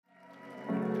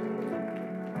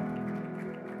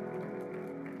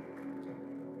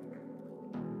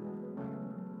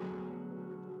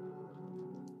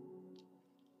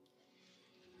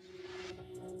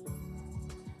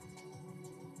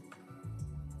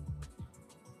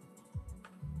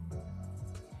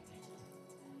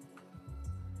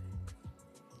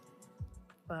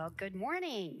Well, good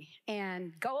morning,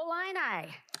 and go Illini.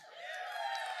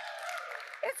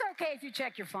 It's okay if you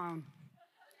check your phone.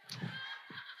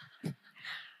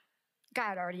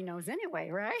 God already knows anyway,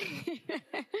 right?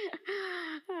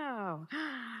 Oh.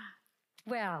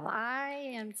 Well,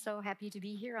 I am so happy to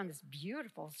be here on this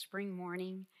beautiful spring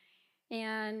morning,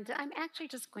 and I'm actually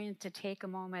just going to take a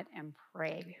moment and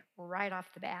pray right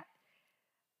off the bat,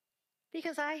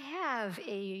 because I have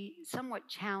a somewhat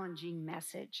challenging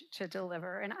message to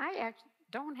deliver, and I actually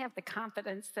don't have the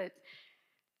confidence that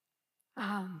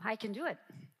I can do it.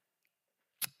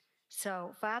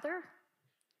 So, Father,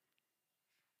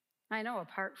 I know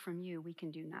apart from you, we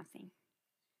can do nothing.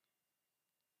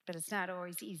 But it's not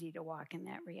always easy to walk in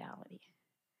that reality.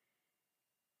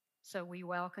 So we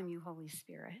welcome you, Holy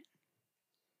Spirit.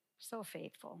 So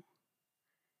faithful.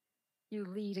 You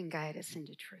lead and guide us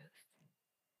into truth.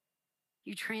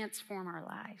 You transform our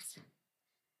lives.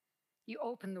 You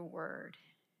open the word.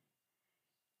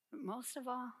 But most of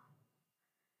all,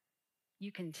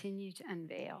 you continue to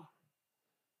unveil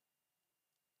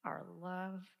our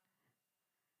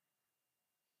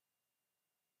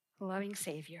loving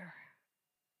Savior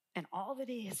and all that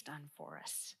he has done for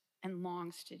us and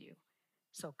longs to do.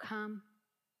 So come,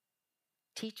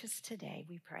 teach us today,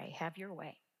 we pray. Have your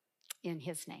way in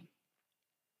his name.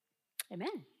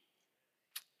 Amen.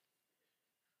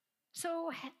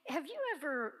 So have you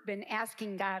ever been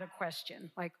asking God a question,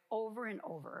 like over and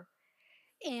over,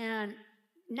 and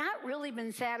not really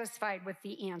been satisfied with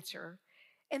the answer,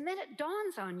 and then it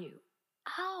dawns on you,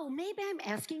 oh, maybe I'm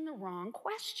asking the wrong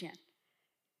question?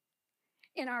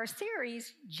 In our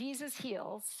series, Jesus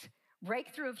Heals,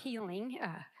 Breakthrough of Healing,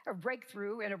 a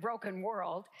breakthrough in a broken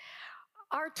world,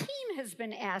 our team has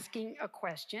been asking a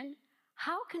question: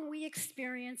 how can we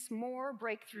experience more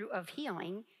breakthrough of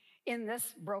healing in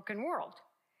this broken world?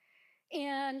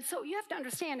 And so you have to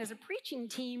understand, as a preaching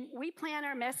team, we plan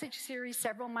our message series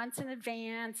several months in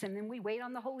advance, and then we wait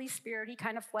on the Holy Spirit. He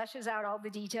kind of fleshes out all the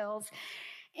details.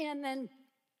 And then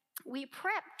we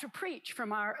prep to preach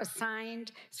from our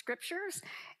assigned scriptures,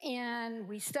 and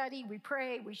we study, we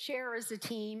pray, we share as a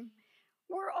team.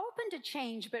 We're open to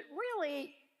change, but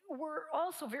really, we're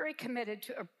also very committed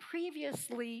to a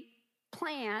previously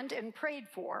planned and prayed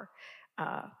for,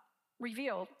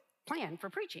 revealed plan for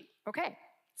preaching. Okay,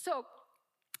 so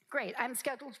great. I'm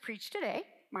scheduled to preach today,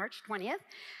 March 20th.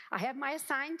 I have my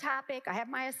assigned topic. I have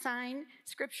my assigned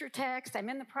scripture text. I'm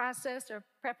in the process of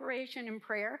preparation and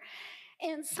prayer.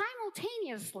 And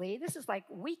simultaneously, this is like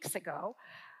weeks ago,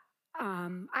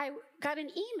 I got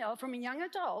an email from a young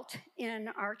adult in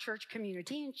our church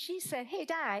community, and she said, hey,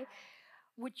 Di,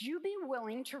 would you be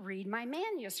willing to read my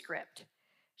manuscript?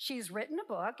 She's written a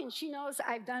book, and she knows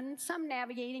I've done some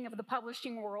navigating of the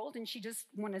publishing world, and she just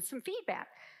wanted some feedback.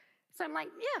 So I'm like,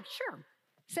 yeah, sure,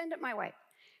 send it my way.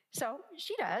 So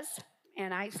she does,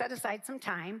 and I set aside some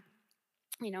time,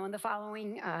 in the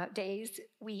following days,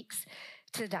 weeks,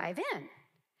 to dive in.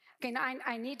 Okay, now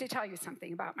I need to tell you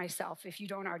something about myself if you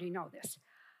don't already know this.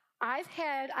 I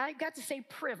got to say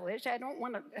privileged. I don't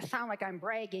want to sound like I'm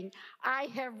bragging. I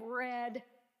have read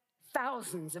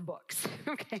thousands of books,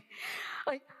 okay?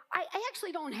 Like, I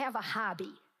actually don't have a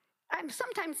hobby. I'm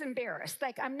sometimes embarrassed,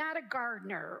 like I'm not a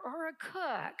gardener or a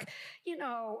cook,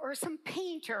 or some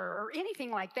painter or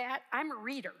anything like that. I'm a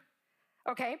reader.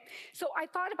 Okay, so I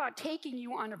thought about taking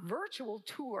you on a virtual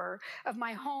tour of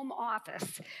my home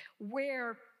office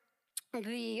where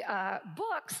the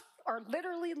books are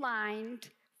literally lined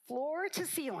floor to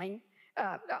ceiling.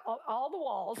 All the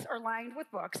walls are lined with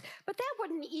books, but that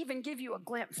wouldn't even give you a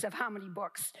glimpse of how many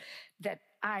books that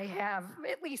I have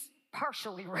at least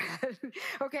partially read.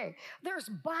 Okay, there's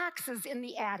boxes in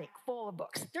the attic full of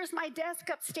books. There's my desk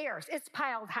upstairs. It's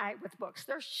piled high with books.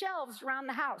 There's shelves around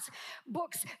the house,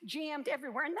 books jammed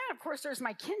everywhere. And then, of course, there's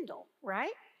my Kindle,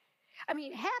 right? I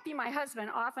mean, Happy, my husband,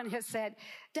 often has said,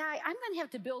 Di, I'm going to have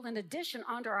to build an addition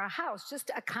onto our house just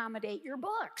to accommodate your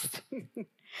books.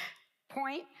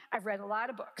 Point, I've read a lot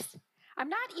of books. I'm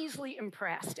not easily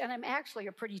impressed, and I'm actually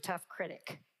a pretty tough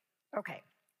critic. Okay,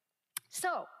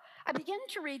 so I begin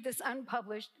to read this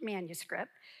unpublished manuscript,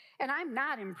 and I'm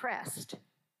not impressed.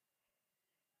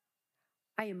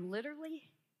 I am literally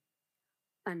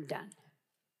undone.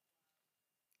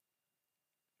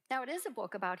 Now, it is a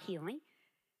book about healing,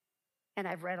 and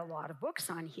I've read a lot of books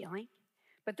on healing,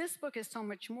 but this book is so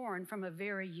much more and from a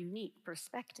very unique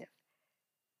perspective.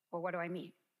 Well, what do I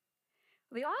mean?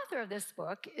 The author of this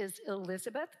book is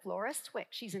Elizabeth Flora-Swick.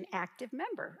 She's an active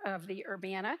member of the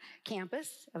Urbana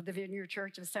campus of the Vineyard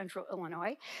Church of Central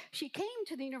Illinois. She came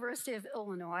to the University of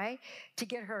Illinois to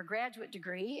get her graduate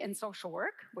degree in social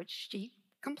work, which she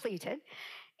completed.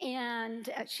 And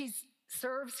she's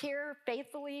serves here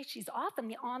faithfully. She's often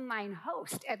the online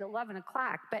host at 11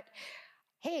 o'clock. But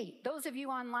hey, those of you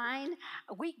online,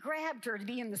 we grabbed her to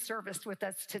be in the service with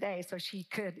us today so she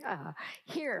could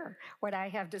hear what I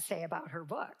have to say about her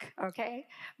book, okay?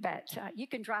 But you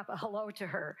can drop a hello to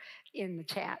her in the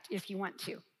chat if you want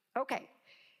to. Okay,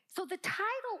 so the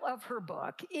title of her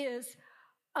book is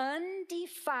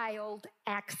Undefiled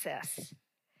Access,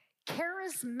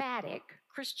 Charismatic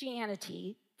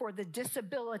Christianity for the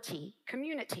Disability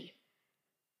Community.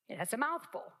 That's a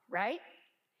mouthful, right?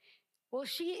 Well,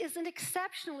 she is an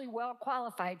exceptionally well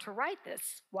qualified to write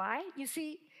this. Why? You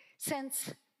see,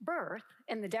 since birth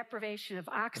and the deprivation of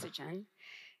oxygen,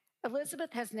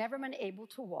 Elizabeth has never been able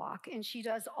to walk, and she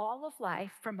does all of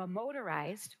life from a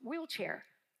motorized wheelchair.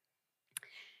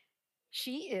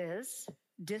 She is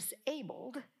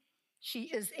disabled. She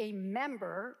is a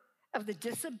member of the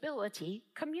disability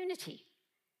community.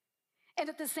 And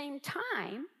at the same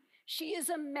time, she is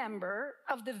a member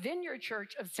of the Vineyard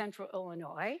Church of Central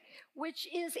Illinois, which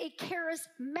is a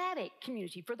charismatic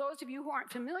community. For those of you who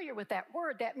aren't familiar with that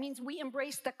word, that means we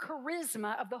embrace the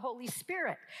charisma of the Holy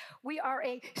Spirit. We are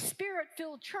a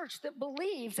spirit-filled church that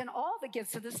believes in all the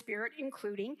gifts of the Spirit,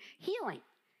 including healing.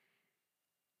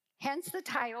 Hence the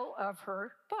title of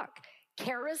her book,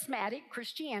 Charismatic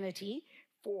Christianity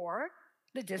for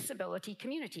the Disability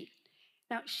Community.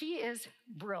 Now, she is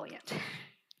brilliant.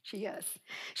 She is.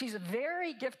 She's a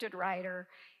very gifted writer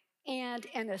and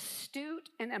an astute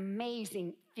and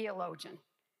amazing theologian.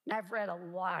 And I've read a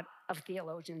lot of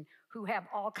theologians who have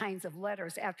all kinds of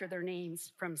letters after their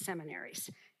names from seminaries.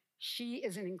 She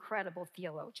is an incredible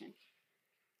theologian.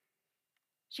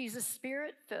 She's a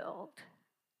spirit-filled,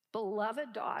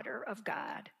 beloved daughter of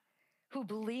God who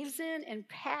believes in and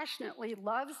passionately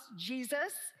loves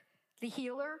Jesus, the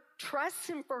healer, trusts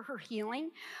him for her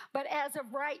healing, but as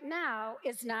of right now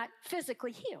is not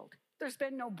physically healed. There's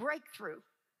been no breakthrough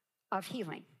of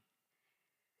healing.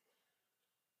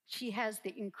 She has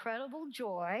the incredible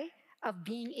joy of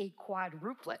being a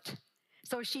quadruplet.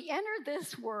 So she entered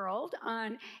this world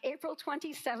on April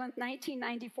 27th,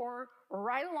 1994,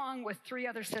 right along with 3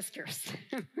 other sisters.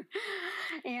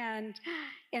 And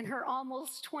in her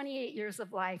almost 28 years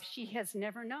of life, she has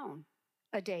never known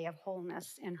a day of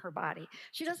wholeness in her body.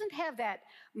 She doesn't have that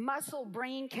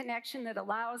muscle-brain connection that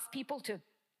allows people to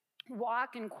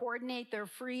walk and coordinate their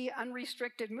free,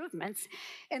 unrestricted movements.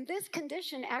 And this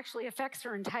condition actually affects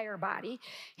her entire body,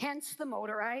 hence the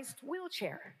motorized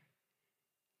wheelchair.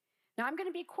 Now, I'm going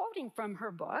to be quoting from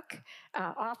her book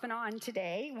off and on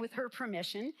today with her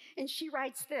permission, and she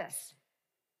writes this: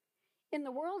 "In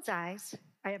the world's eyes,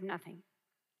 I have nothing.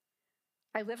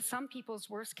 I live some people's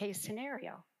worst-case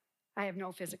scenario. I have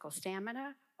no physical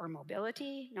stamina or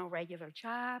mobility, no regular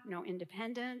job, no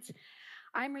independence.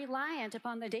 I'm reliant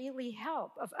upon the daily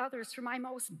help of others for my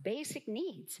most basic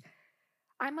needs.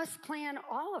 I must plan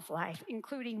all of life,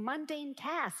 including mundane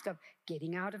tasks of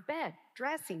getting out of bed,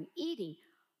 dressing, eating,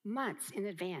 months in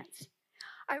advance.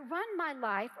 I run my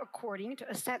life according to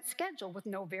a set schedule with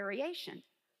no variation.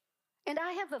 And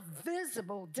I have a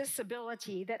visible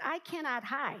disability that I cannot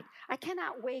hide. I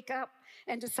cannot wake up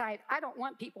and decide, I don't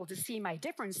want people to see my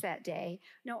difference that day.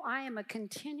 No, I am a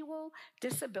continual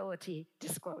disability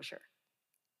disclosure."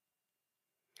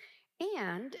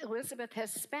 And Elizabeth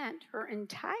has spent her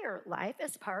entire life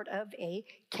as part of a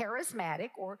charismatic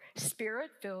or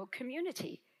spirit-filled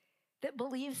community that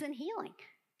believes in healing.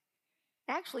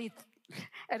 Actually,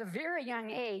 at a very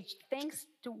young age, thanks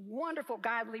to wonderful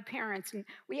godly parents, and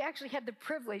we actually had the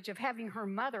privilege of having her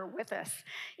mother with us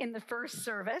in the first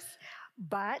service,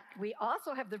 but we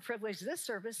also have the privilege this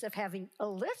service of having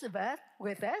Elizabeth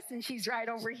with us, and she's right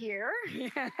over here.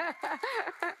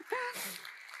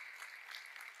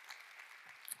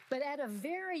 But at a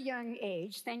very young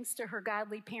age, thanks to her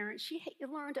godly parents, she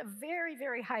learned a very,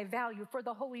 very high value for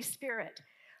the Holy Spirit,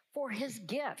 for his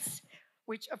gifts,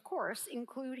 which of course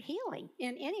include healing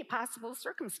in any possible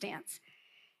circumstance.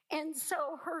 And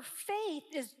so her faith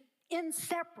is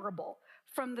inseparable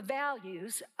from the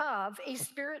values of a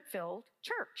spirit-filled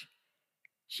church.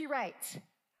 She writes,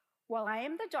 "While I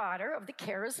am the daughter of the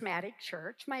charismatic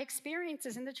church, my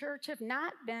experiences in the church have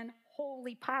not been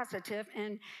wholly positive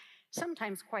and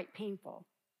sometimes quite painful.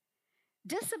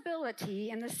 Disability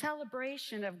and the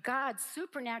celebration of God's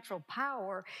supernatural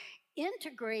power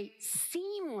integrate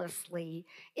seamlessly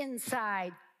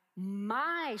inside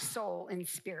my soul and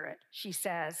spirit," she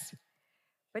says,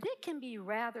 "but it can be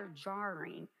rather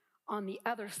jarring on the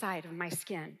other side of my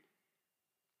skin."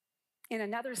 In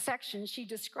another section, she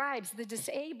describes the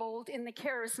disabled in the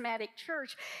charismatic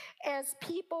church as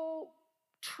people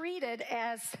treated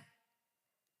as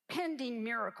pending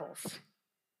miracles.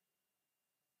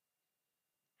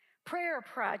 prayer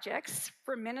projects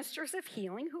for ministers of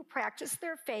healing who practice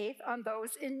their faith on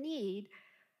those in need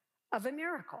of a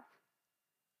miracle.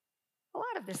 A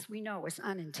lot of this we know is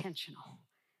unintentional.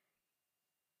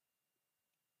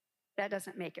 That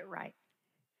doesn't make it right.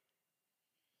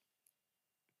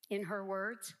 In her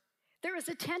words, there is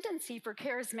a tendency for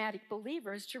charismatic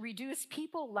believers to reduce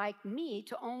people like me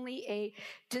to only a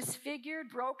disfigured,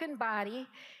 broken body,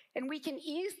 and we can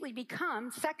easily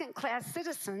become second-class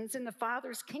citizens in the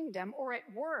Father's kingdom, or at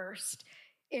worst,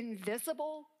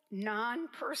 invisible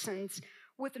non-persons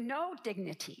with no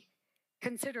dignity,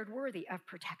 considered worthy of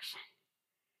protection.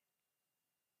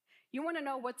 You want to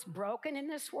know what's broken in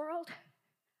this world?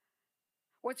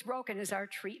 What's broken is our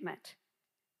treatment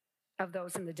of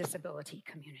those in the disability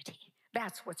community.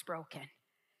 That's what's broken.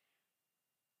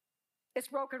 It's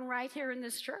broken right here in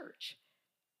this church.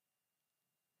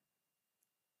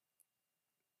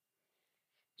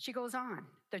 She goes on,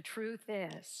 the truth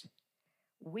is,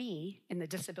 we in the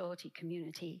disability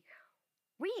community,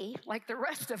 we, like the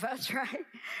rest of us, right,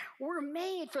 we're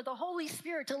made for the Holy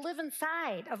Spirit to live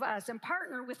inside of us and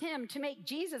partner with him to make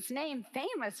Jesus' name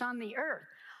famous on the earth.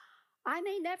 I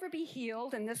may never be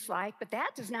healed in this life, but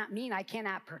that does not mean I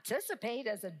cannot participate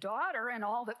as a daughter in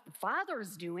all that the Father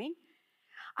is doing.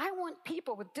 I want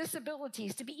people with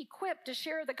disabilities to be equipped to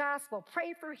share the gospel,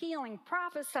 pray for healing,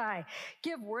 prophesy,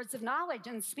 give words of knowledge,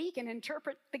 and speak and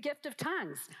interpret the gift of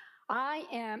tongues. I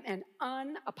am an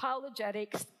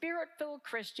unapologetic, spirit-filled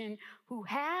Christian who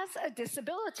has a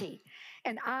disability,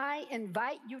 and I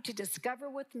invite you to discover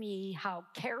with me how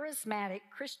charismatic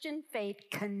Christian faith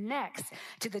connects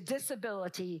to the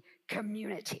disability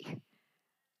community.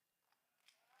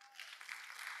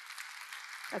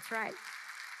 That's right.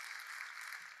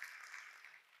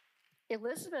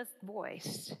 Elizabeth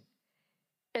Boyce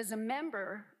is a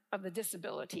member of the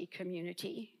disability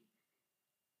community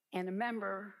and a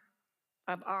member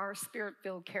of our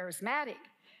spirit-filled charismatic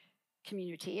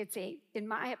community. It's in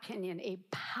my opinion, a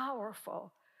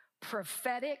powerful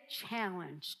prophetic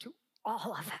challenge to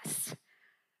all of us.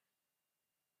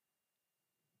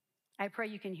 I pray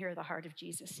you can hear the heart of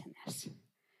Jesus in this.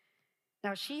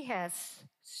 Now, she has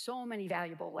so many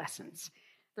valuable lessons.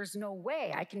 There's no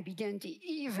way I can begin to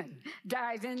even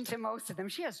dive into most of them.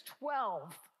 She has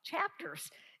 12 chapters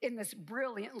in this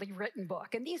brilliantly written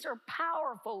book. And these are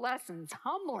powerful lessons,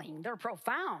 humbling, they're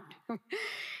profound.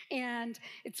 And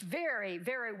it's very,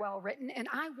 very well written. And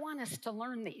I want us to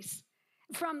learn these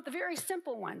from the very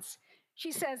simple ones.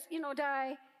 She says,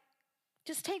 Di,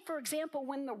 just take, for example,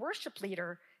 when the worship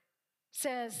leader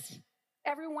says,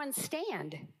 everyone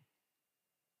stand.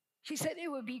 She said, it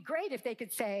would be great if they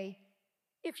could say,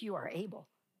 if you are able.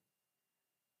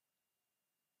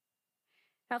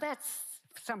 Now that's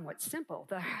somewhat simple.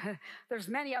 There's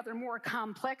many other more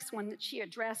complex ones that she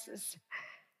addresses.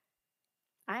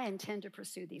 I intend to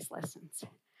pursue these lessons.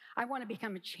 I want to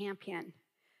become a champion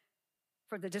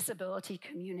for the disability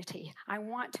community. I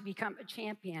want to become a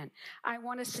champion. I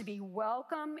want us to be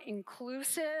welcome,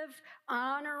 inclusive,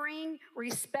 honoring,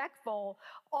 respectful,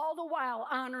 all the while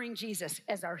honoring Jesus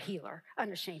as our healer,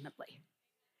 unashamedly.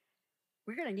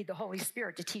 We're going to need the Holy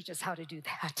Spirit to teach us how to do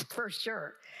that, for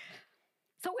sure.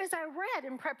 So as I read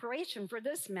in preparation for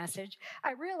this message,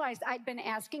 I realized I'd been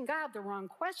asking God the wrong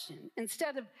question.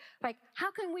 Instead of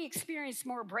how can we experience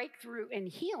more breakthrough and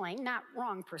healing, not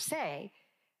wrong per se,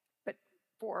 but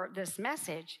for this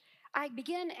message, I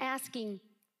began asking,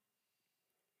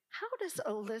 how does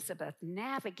Elizabeth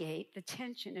navigate the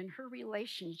tension in her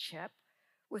relationship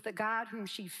with a God whom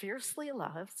she fiercely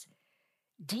loves,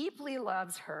 deeply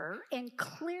loves her, and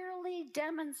clearly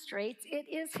demonstrates it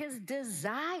is his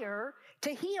desire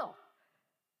to heal,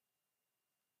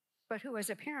 but who has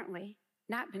apparently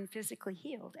not been physically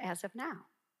healed as of now?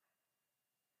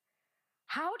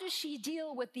 How does she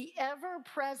deal with the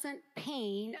ever-present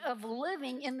pain of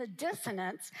living in the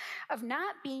dissonance of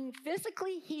not being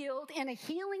physically healed in a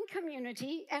healing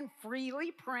community and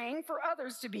freely praying for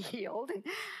others to be healed? And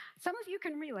some of you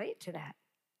can relate to that.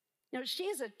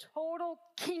 She's a total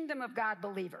kingdom of God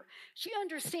believer. She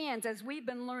understands, as we've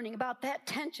been learning, about that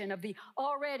tension of the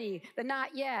already, the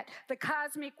not yet, the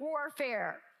cosmic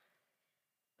warfare.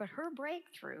 But her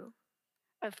breakthrough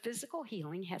of physical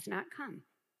healing has not come.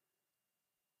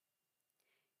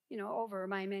 Over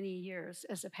my many years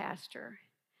as a pastor,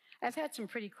 I've had some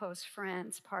pretty close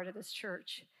friends, part of this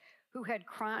church, who had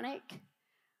chronic,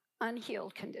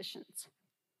 unhealed conditions.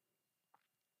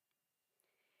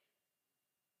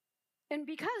 And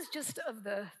because just of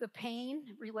the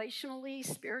pain, relationally,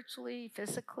 spiritually,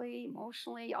 physically,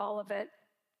 emotionally, all of it,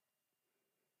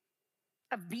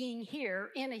 of being here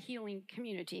in a healing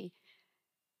community,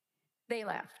 they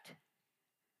left.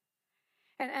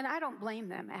 And I don't blame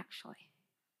them, actually.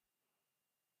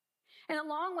 And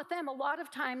along with them, a lot of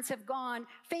times have gone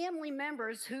family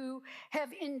members who have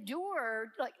endured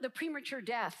like the premature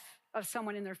death of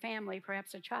someone in their family,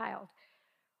 perhaps a child,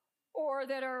 or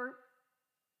that are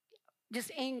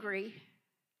just angry,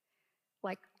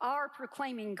 like are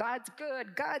proclaiming God's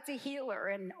good, God's a healer,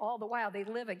 and all the while they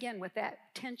live again with that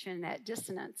tension, that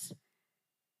dissonance.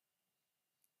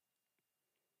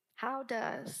 How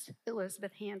does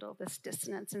Elizabeth handle this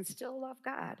dissonance and still love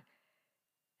God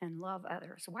and love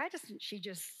others? Why doesn't she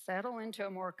just settle into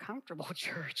a more comfortable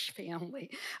church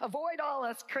family? Avoid all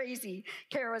us crazy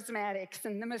charismatics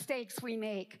and the mistakes we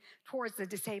make towards the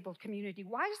disabled community.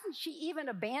 Why doesn't she even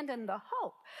abandon the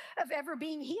hope of ever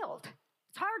being healed?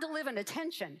 It's hard to live in a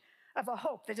tension of a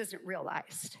hope that isn't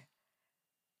realized.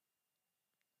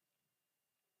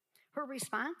 Her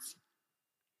response?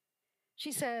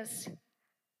 She says,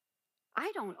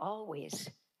 I don't always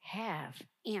have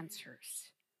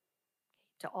answers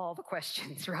to all the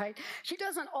questions, right? She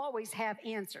doesn't always have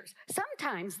answers.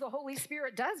 Sometimes the Holy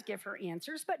Spirit does give her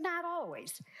answers, but not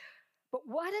always. But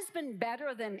what has been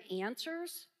better than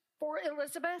answers for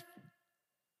Elizabeth?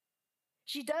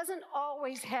 She doesn't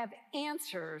always have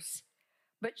answers,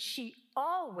 but she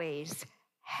always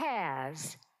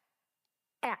has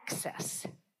access.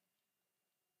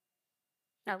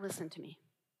 Now listen to me.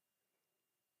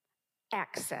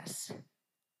 Access.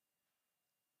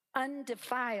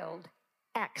 Undefiled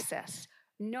access.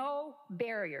 No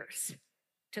barriers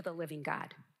to the living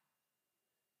God.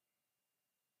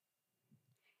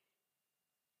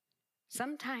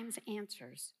 Sometimes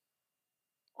answers,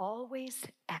 always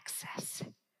access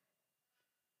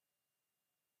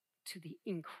to the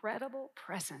incredible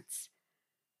presence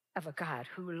of a God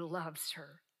who loves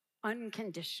her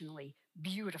unconditionally,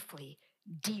 beautifully,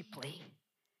 deeply.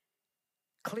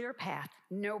 Clear path,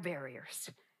 no barriers.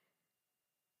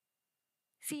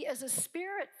 See, as a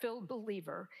spirit-filled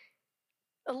believer,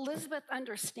 Elizabeth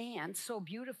understands so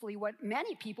beautifully what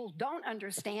many people don't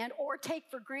understand or take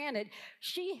for granted.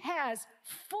 She has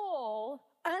full,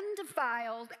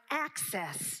 undefiled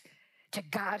access to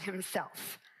God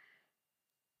himself.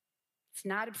 It's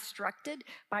not obstructed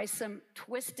by some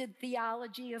twisted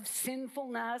theology of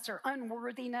sinfulness or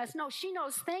unworthiness. No, she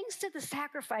knows thanks to the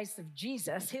sacrifice of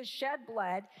Jesus, his shed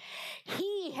blood,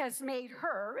 he has made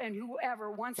her, and whoever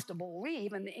wants to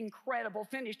believe in the incredible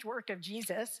finished work of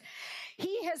Jesus,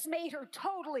 he has made her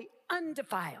totally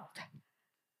undefiled,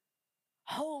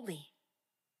 holy,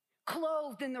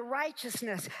 clothed in the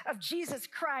righteousness of Jesus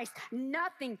Christ,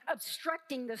 nothing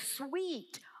obstructing the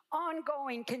sweet,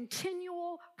 ongoing,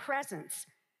 continual presence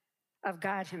of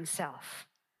God himself.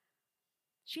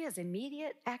 She has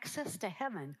immediate access to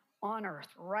heaven on earth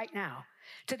right now,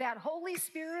 to that Holy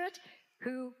Spirit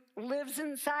who lives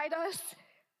inside us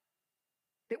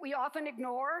that we often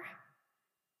ignore,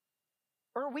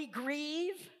 or we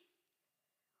grieve,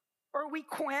 or we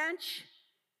quench.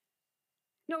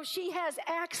 No, she has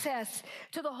access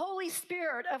to the Holy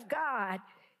Spirit of God,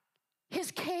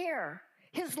 his care,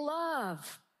 his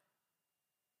love,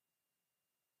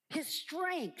 his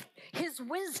strength, his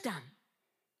wisdom,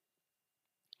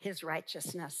 his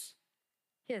righteousness,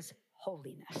 his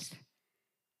holiness.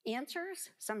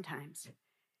 Answers? Sometimes.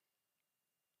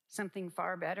 Something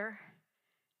far better?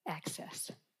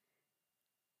 Access.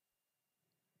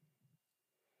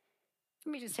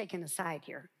 Let me just take an aside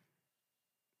here.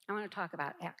 I want to talk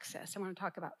about access. I want to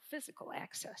talk about physical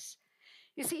access.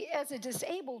 You see, as a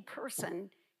disabled person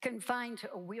confined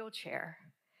to a wheelchair,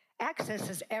 access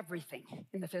is everything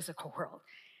in the physical world.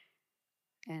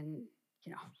 And,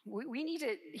 you know, we need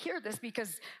to hear this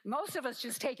because most of us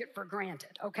just take it for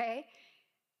granted, okay?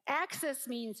 Access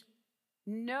means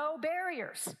no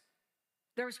barriers.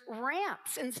 There's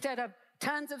ramps instead of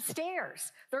tons of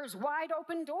stairs. There's wide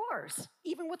open doors,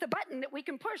 even with a button that we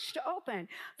can push to open.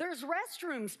 There's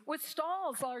restrooms with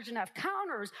stalls large enough,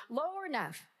 counters low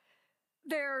enough.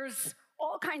 There's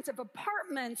all kinds of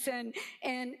apartments and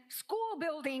school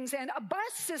buildings and a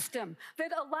bus system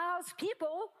that allows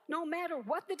people, no matter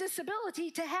what the disability,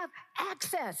 to have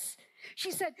access. She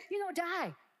said, you know,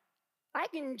 Di, I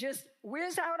can just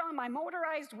whiz out on my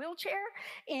motorized wheelchair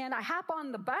and I hop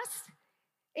on the bus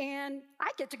and I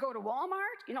get to go to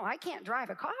Walmart. You know, I can't drive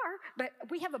a car, but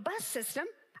we have a bus system.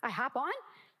 I hop on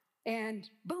and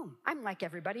boom, I'm like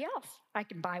everybody else. I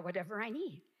can buy whatever I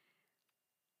need.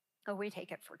 Oh, we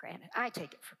take it for granted. I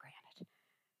take it for granted.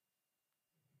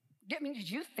 I mean, did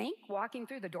you think walking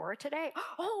through the door today,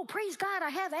 oh, praise God,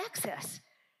 I have access?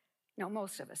 No,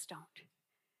 most of us don't.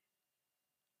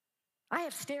 I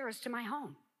have stairs to my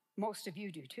home. Most of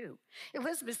you do too.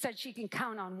 Elizabeth said she can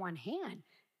count on one hand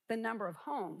the number of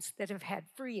homes that have had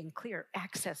free and clear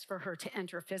access for her to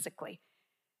enter physically.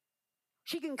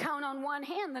 She can count on one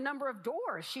hand the number of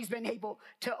doors she's been able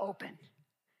to open.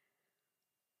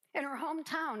 In her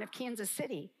hometown of Kansas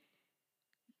City,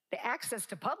 the access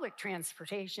to public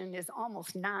transportation is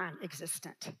almost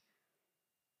non-existent.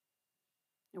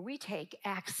 And we take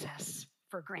access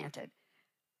for granted,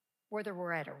 whether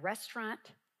we're at a restaurant,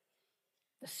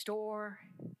 the store,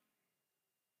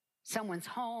 someone's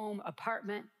home,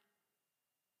 apartment,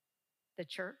 the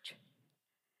church.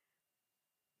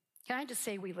 Can I just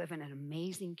say we live in an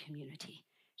amazing community,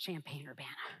 Champaign-Urbana.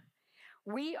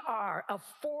 We are a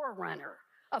forerunner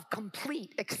of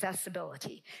complete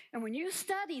accessibility. And when you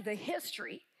study the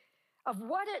history of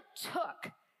what it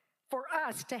took for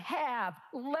us to have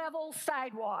level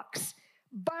sidewalks,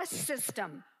 bus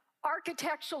system,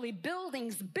 architecturally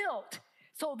buildings built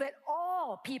so that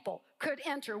all people could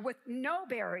enter with no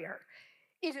barrier,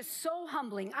 it is so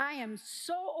humbling. I am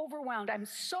so overwhelmed. I'm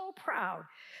so proud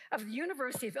of the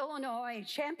University of Illinois,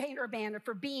 Champaign-Urbana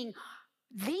for being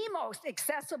the most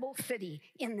accessible city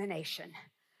in the nation.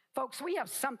 Folks, we have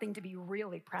something to be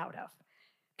really proud of.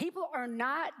 People are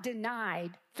not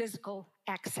denied physical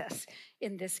access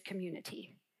in this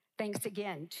community, thanks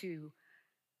again to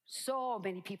so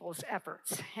many people's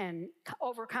efforts and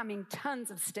overcoming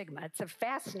tons of stigma. It's a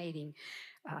fascinating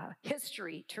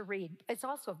history to read. It's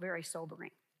also very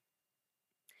sobering.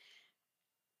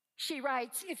 She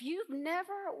writes, if you've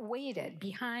never waited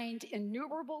behind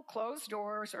innumerable closed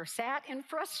doors or sat in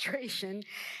frustration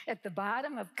at the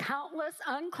bottom of countless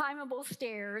unclimbable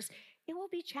stairs, it will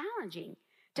be challenging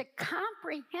to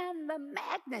comprehend the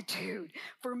magnitude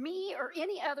for me or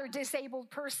any other disabled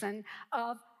person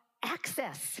of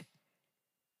access.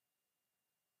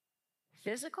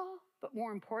 Physical, but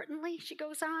more importantly, she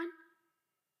goes on,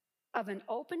 of an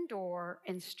open door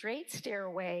and straight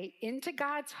stairway into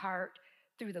God's heart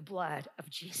through the blood of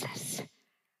Jesus.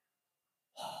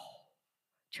 Oh,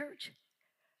 church,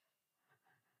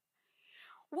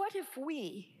 what if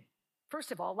we,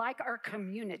 first of all, like our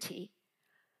community,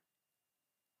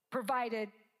 provided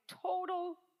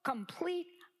total, complete,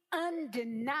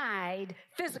 undenied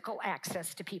physical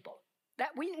access to people? That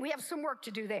we have some work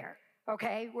to do there,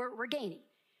 okay? We're gaining.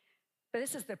 But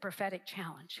this is the prophetic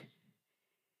challenge.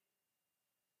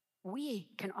 We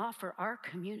can offer our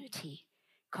community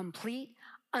complete,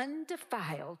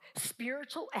 undefiled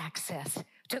spiritual access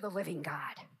to the living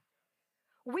God.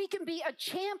 We can be a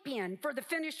champion for the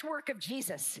finished work of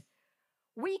Jesus.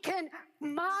 We can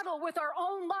model with our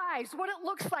own lives what it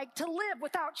looks like to live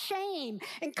without shame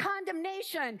and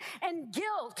condemnation and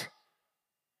guilt.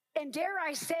 And dare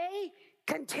I say,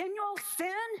 continual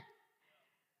sin?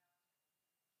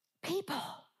 People,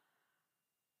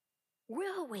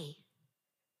 will we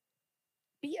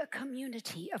be a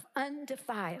community of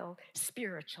undefiled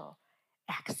spiritual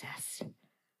access?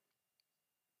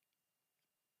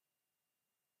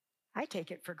 I take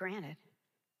it for granted.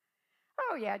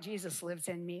 Oh yeah, Jesus lives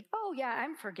in me. Oh yeah,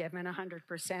 I'm forgiven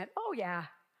 100%. Oh yeah,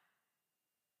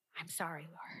 I'm sorry,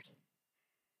 Lord.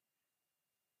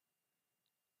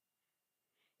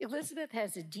 Elizabeth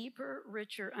has a deeper,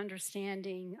 richer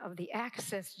understanding of the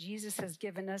access Jesus has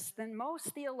given us than most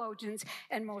theologians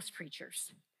and most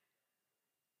preachers.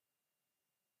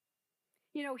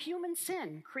 You know, human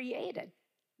sin created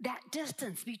that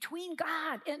distance between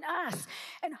God and us,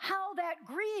 and how that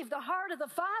grieved the heart of the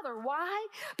Father. Why?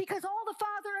 Because all the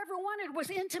Father ever wanted was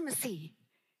intimacy,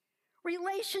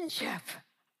 relationship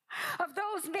of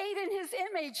those made in his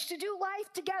image, to do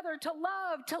life together, to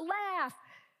love, to laugh.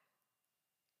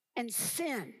 And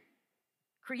sin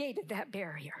created that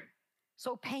barrier,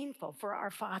 so painful for our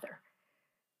Father.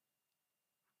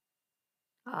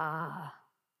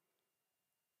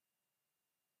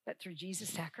 But through Jesus'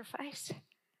 sacrifice,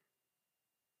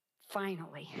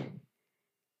 finally,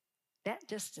 that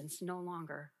distance no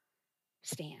longer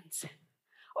stands.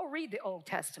 Oh, read the Old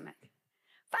Testament.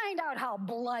 Find out how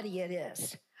bloody it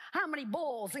is. How many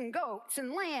bulls and goats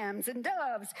and lambs and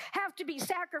doves have to be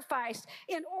sacrificed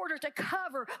in order to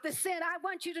cover the sin. I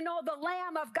want you to know the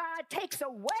Lamb of God takes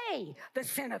away the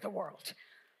sin of the world.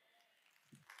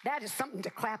 That is something to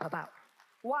clap about.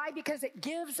 Why? Because it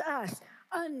gives us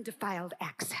undefiled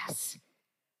access.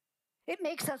 It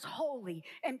makes us holy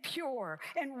and pure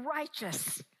and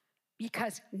righteous,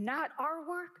 because not our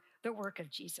work, the work of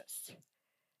Jesus.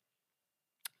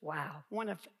 Wow, one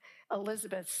of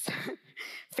Elizabeth's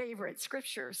favorite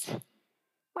scriptures,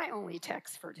 my only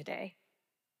text for today.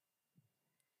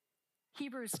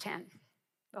 Hebrews 10,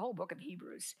 the whole book of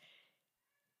Hebrews,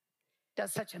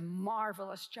 does such a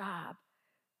marvelous job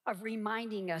of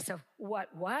reminding us of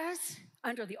what was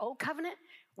under the old covenant,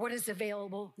 what is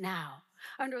available now.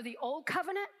 Under the old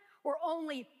covenant, where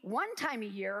only one time a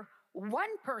year,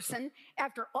 one person,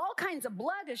 after all kinds of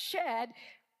blood is shed,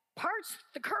 parts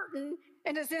the curtain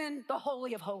and is in the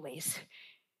Holy of Holies.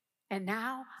 And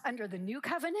now, under the new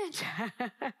covenant,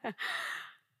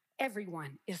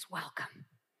 everyone is welcome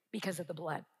because of the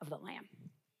blood of the Lamb.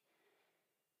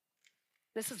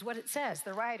 This is what it says,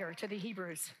 the writer to the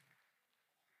Hebrews.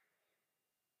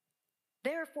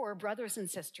 Therefore, brothers and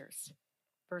sisters,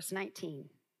 verse 19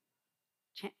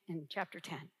 in chapter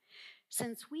 10,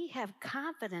 since we have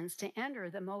confidence to enter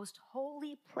the most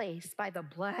holy place by the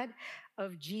blood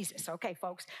of Jesus. Okay,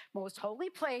 folks, most holy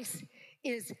place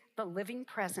is the living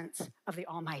presence of the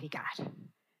Almighty God.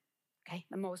 Okay,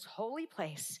 the most holy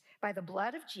place by the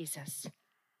blood of Jesus,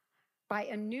 by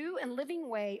a new and living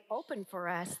way open for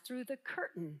us through the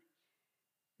curtain.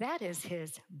 That is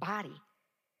his body.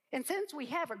 And since we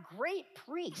have a great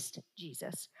priest,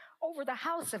 Jesus, over the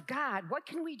house of God, what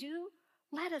can we do?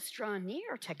 Let us draw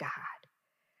near to God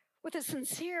with a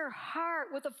sincere heart,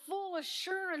 with a full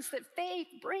assurance that faith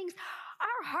brings.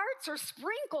 Our hearts are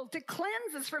sprinkled to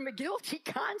cleanse us from a guilty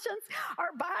conscience.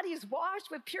 Our bodies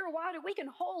washed with pure water. We can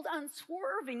hold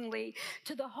unswervingly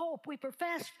to the hope we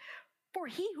profess, for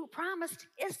he who promised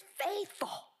is faithful.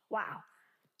 Wow.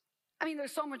 I mean,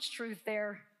 there's so much truth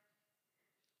there.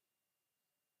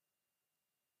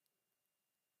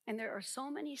 And there are so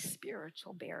many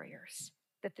spiritual barriers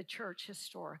that the church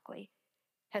historically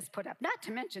has put up, not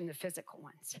to mention the physical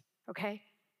ones, okay?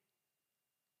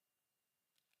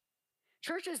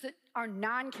 Churches that are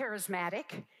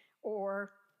non-charismatic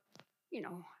or,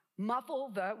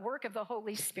 muffle the work of the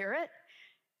Holy Spirit,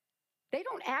 they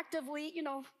don't actively,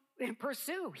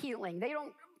 pursue healing. They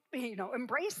don't,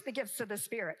 embrace the gifts of the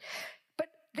Spirit. But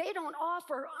they don't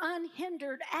offer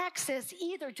unhindered access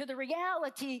either to the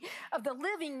reality of the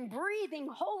living, breathing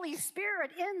Holy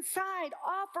Spirit inside,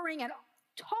 offering an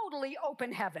totally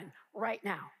open heaven right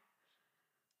now.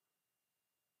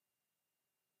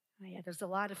 Oh yeah, there's a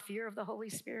lot of fear of the Holy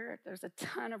Spirit. There's a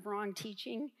ton of wrong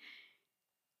teaching.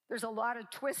 There's a lot of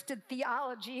twisted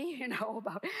theology,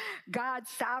 about God's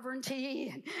sovereignty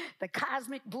and the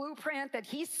cosmic blueprint that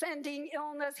he's sending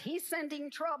illness, he's sending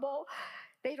trouble.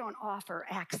 They don't offer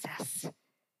access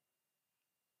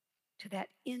to that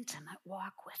intimate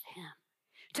walk with him,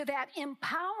 to that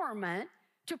empowerment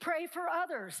to pray for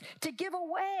others, to give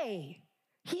away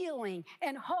healing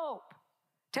and hope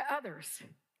to others.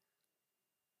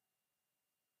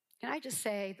 Can I just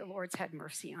say the Lord's had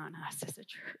mercy on us as a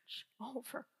church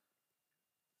over.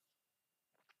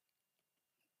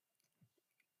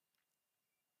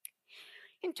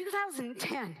 In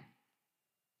 2010,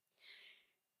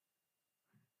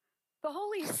 the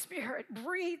Holy Spirit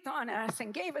breathed on us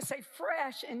and gave us a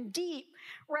fresh and deep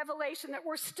revelation that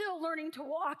we're still learning to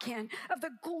walk in, of the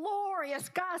glorious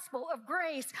gospel of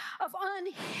grace, of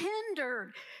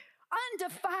unhindered,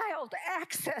 undefiled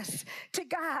access to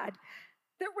God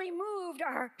that removed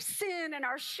our sin and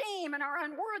our shame and our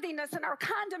unworthiness and our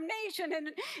condemnation and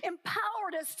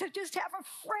empowered us to just have a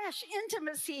fresh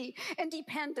intimacy and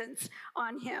dependence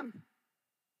on him.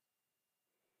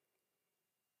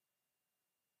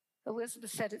 Elizabeth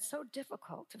said, it's so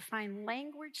difficult to find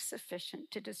language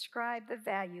sufficient to describe the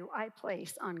value I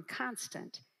place on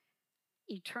constant,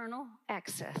 eternal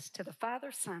access to the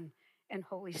Father, Son, and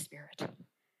Holy Spirit.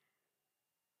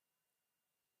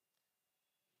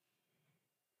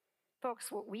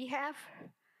 Folks, what we have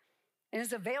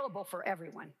is available for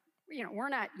everyone. We're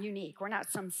not unique. We're not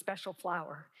some special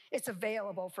flower. It's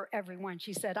available for everyone.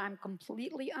 She said, I'm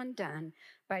completely undone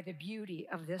by the beauty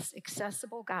of this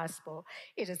accessible gospel.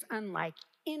 It is unlike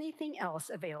anything else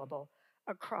available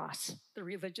across the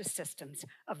religious systems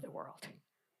of the world.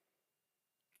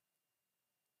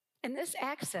 And this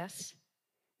access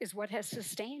is what has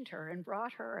sustained her and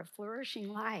brought her a flourishing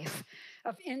life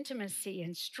of intimacy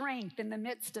and strength in the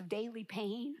midst of daily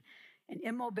pain and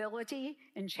immobility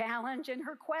and challenge, and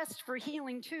her quest for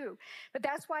healing too. But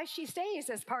that's why she stays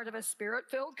as part of a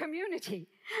spirit-filled community.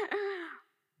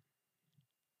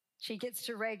 She gets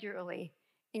to regularly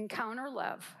encounter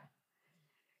love,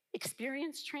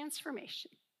 experience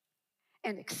transformation,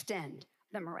 and extend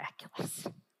the miraculous.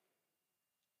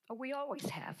 We always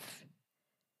have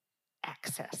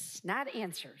access, not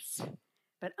answers,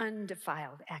 but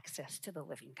undefiled access to the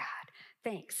living God.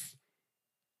 Thanks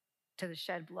to the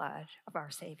shed blood of our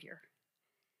Savior.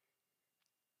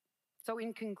 So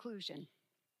in conclusion,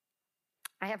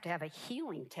 I have to have a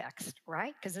healing text,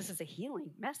 right? Because this is a healing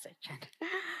message.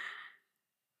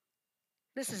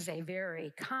 This is a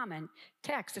very common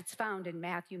text. It's found in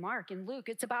Matthew, Mark, and Luke.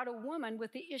 It's about a woman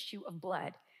with the issue of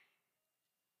blood.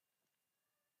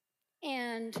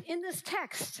 And in this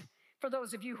text, for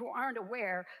those of you who aren't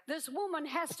aware, this woman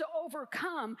has to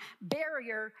overcome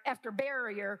barrier after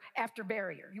barrier after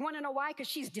barrier. You want to know why? Because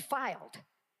she's defiled.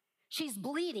 She's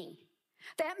bleeding.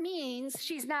 That means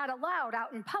she's not allowed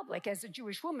out in public as a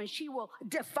Jewish woman. She will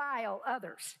defile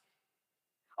others.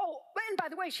 Oh, and by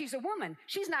the way, she's a woman.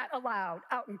 She's not allowed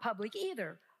out in public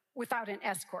either without an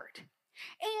escort.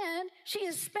 And she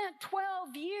has spent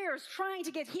 12 years trying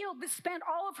to get healed, but spent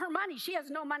all of her money. She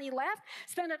has no money left,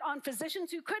 spent it on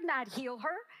physicians who could not heal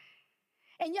her.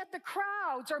 And yet the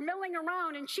crowds are milling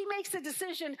around, and she makes the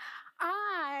decision,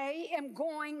 I am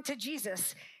going to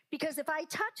Jesus, because if I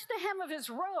touch the hem of his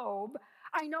robe,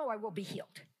 I know I will be healed.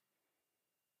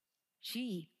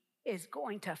 She is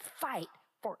going to fight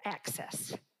for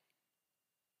access.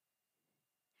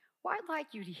 Well, I'd like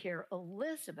you to hear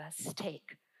Elizabeth's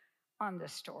take on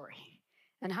this story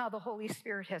and how the Holy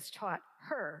Spirit has taught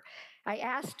her. I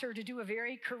asked her to do a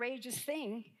very courageous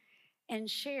thing and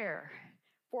share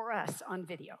for us on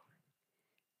video.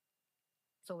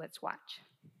 So let's watch.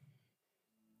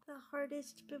 The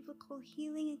hardest biblical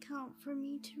healing account for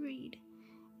me to read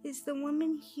is the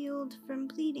woman healed from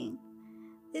bleeding.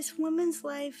 This woman's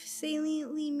life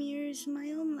saliently mirrors my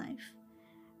own life.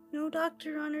 No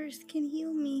doctor on earth can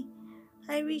heal me.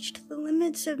 I reached the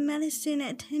limits of medicine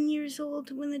at 10 years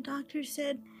old when the doctor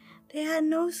said they had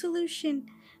no solution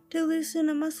to loosen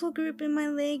a muscle group in my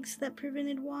legs that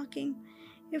prevented walking.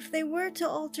 If they were to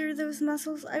alter those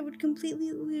muscles, I would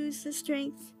completely lose the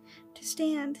strength to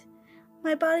stand.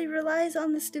 My body relies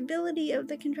on the stability of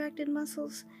the contracted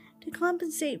muscles to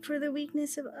compensate for the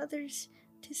weakness of others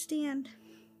to stand.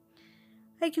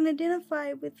 I can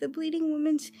identify with the bleeding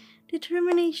woman's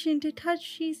determination to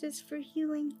touch Jesus for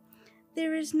healing.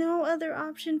 There is no other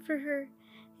option for her,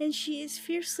 and she is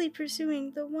fiercely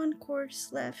pursuing the one course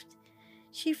left.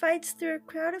 She fights through a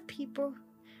crowd of people,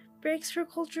 breaks her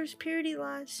culture's purity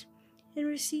laws, and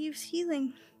receives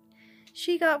healing.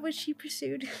 She got what she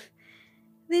pursued.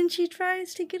 Then she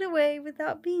tries to get away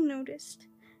without being noticed.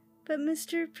 But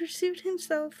Mr. Pursuit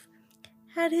himself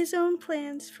had his own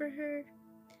plans for her.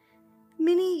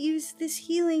 Many use this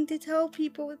healing to tell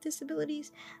people with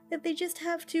disabilities that they just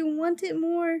have to want it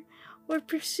more or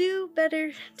pursue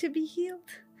better to be healed.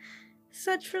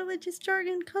 Such religious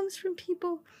jargon comes from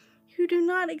people who do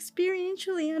not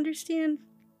experientially understand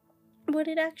what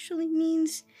it actually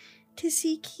means to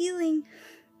seek healing.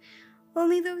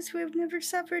 Only those who have never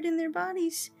suffered in their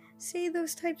bodies say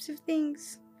those types of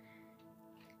things.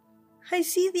 I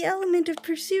see the element of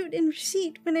pursuit and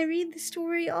receipt when I read the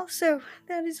story also.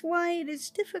 That is why it is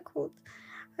difficult.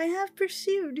 I have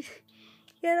pursued,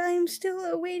 yet I am still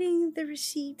awaiting the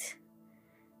receipt.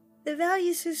 The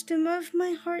value system of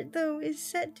my heart, though, is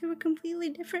set to a completely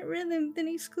different rhythm than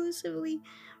exclusively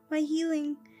my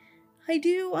healing. I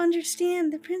do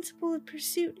understand the principle of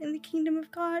pursuit in the kingdom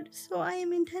of God, so I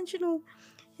am intentional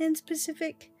and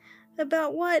specific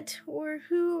about what, or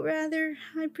who, rather,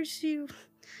 I pursue.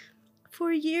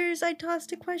 For years, I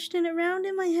tossed a question around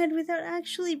in my head without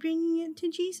actually bringing it to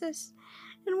Jesus,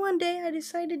 and one day I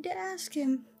decided to ask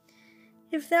him,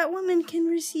 if that woman can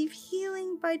receive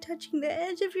healing by touching the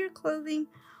edge of your clothing,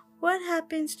 what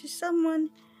happens to someone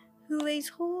who lays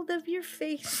hold of your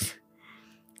face?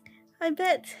 I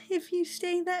bet if you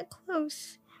stay that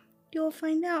close, you'll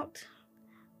find out,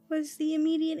 was the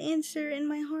immediate answer in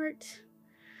my heart.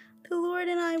 The Lord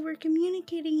and I were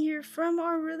communicating here from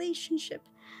our relationship,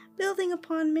 building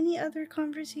upon many other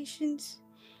conversations.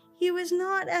 He was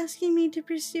not asking me to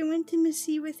pursue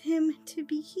intimacy with him to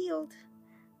be healed.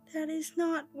 That is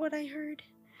not what I heard.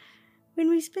 When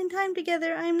we spend time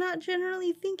together, I am not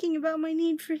generally thinking about my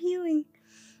need for healing.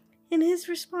 In his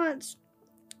response,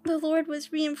 the Lord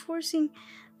was reinforcing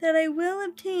that I will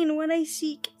obtain what I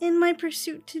seek in my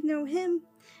pursuit to know him,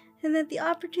 and that the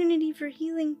opportunity for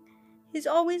healing is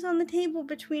always on the table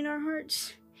between our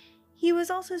hearts. He was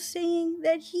also saying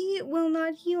that he will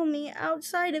not heal me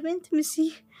outside of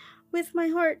intimacy with my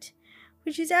heart,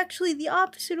 which is actually the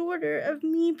opposite order of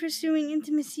me pursuing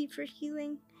intimacy for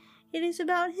healing. It is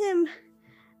about him,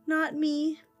 not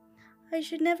me. I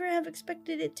should never have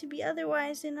expected it to be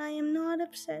otherwise, and I am not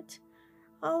upset.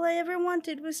 All I ever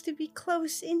wanted was to be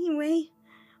close anyway,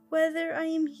 whether I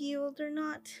am healed or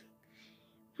not.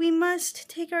 We must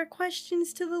take our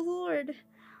questions to the Lord.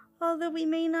 Although we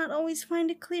may not always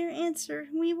find a clear answer,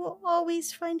 we will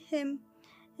always find him,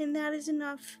 and that is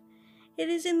enough. It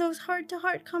is in those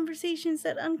heart-to-heart conversations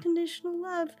that unconditional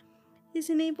love is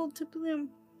enabled to bloom.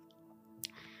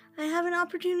 I have an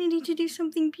opportunity to do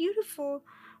something beautiful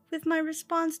with my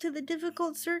response to the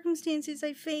difficult circumstances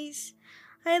I face.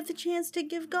 I have the chance to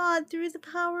give God, through the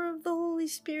power of the Holy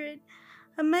Spirit,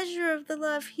 a measure of the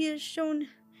love he has shown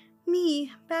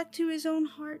me back to his own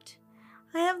heart.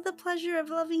 I have the pleasure of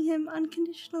loving him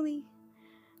unconditionally.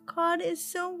 God is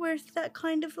so worth that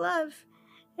kind of love,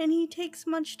 and he takes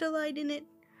much delight in it.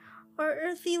 Our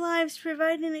earthly lives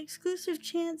provide an exclusive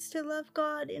chance to love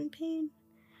God in pain.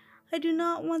 I do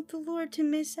not want the Lord to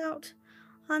miss out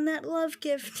on that love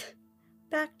gift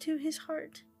back to his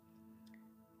heart.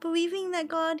 Believing that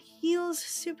God heals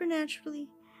supernaturally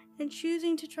and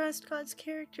choosing to trust God's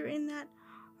character in that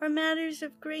are matters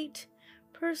of great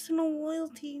personal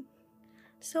loyalty.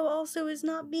 So also is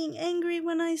not being angry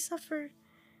when I suffer.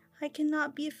 I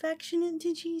cannot be affectionate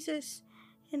to Jesus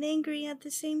and angry at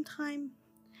the same time.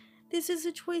 This is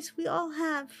a choice we all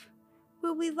have.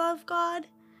 Will we love God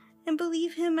and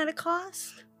believe him at a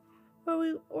cost?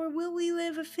 Or will we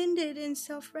live offended and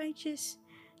self-righteous,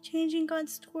 changing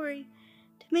God's story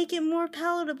to make it more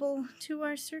palatable to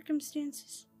our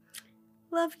circumstances?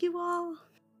 Love you all.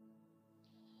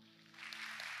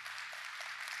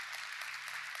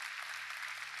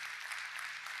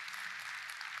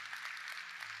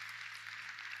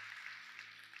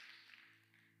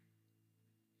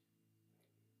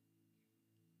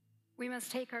 We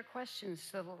must take our questions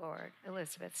to the Lord,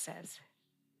 Elizabeth says.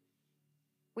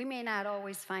 We may not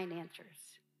always find answers.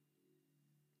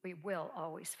 We will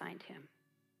always find him.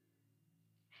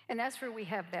 And that's where we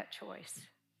have that choice.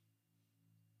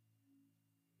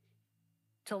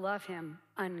 To love him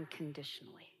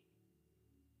unconditionally.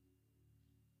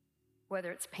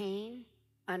 Whether it's pain,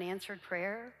 unanswered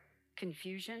prayer,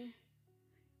 confusion,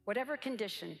 whatever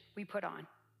condition we put on.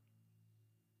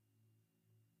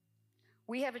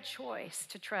 We have a choice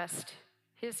to trust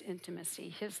his intimacy,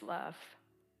 his love,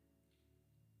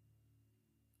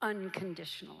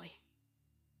 unconditionally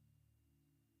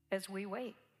as we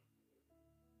wait.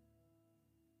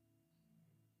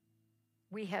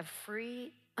 We have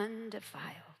free,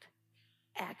 undefiled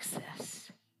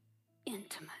access,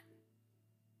 intimate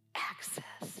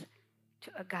access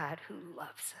to a God who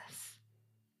loves us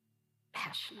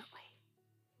passionately.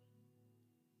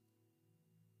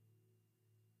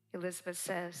 Elizabeth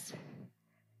says,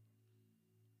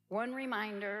 one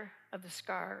reminder of the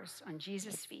scars on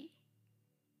Jesus' feet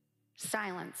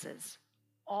silences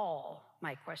all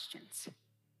my questions.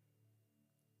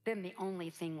 Then the only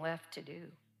thing left to do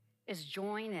is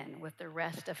join in with the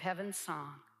rest of heaven's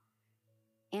song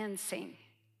and sing,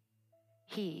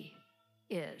 He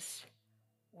is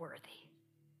worthy.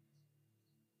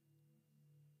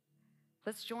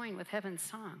 Let's join with heaven's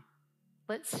song.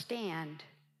 Let's stand,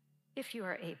 if you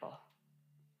are able,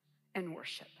 and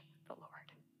worship the Lord.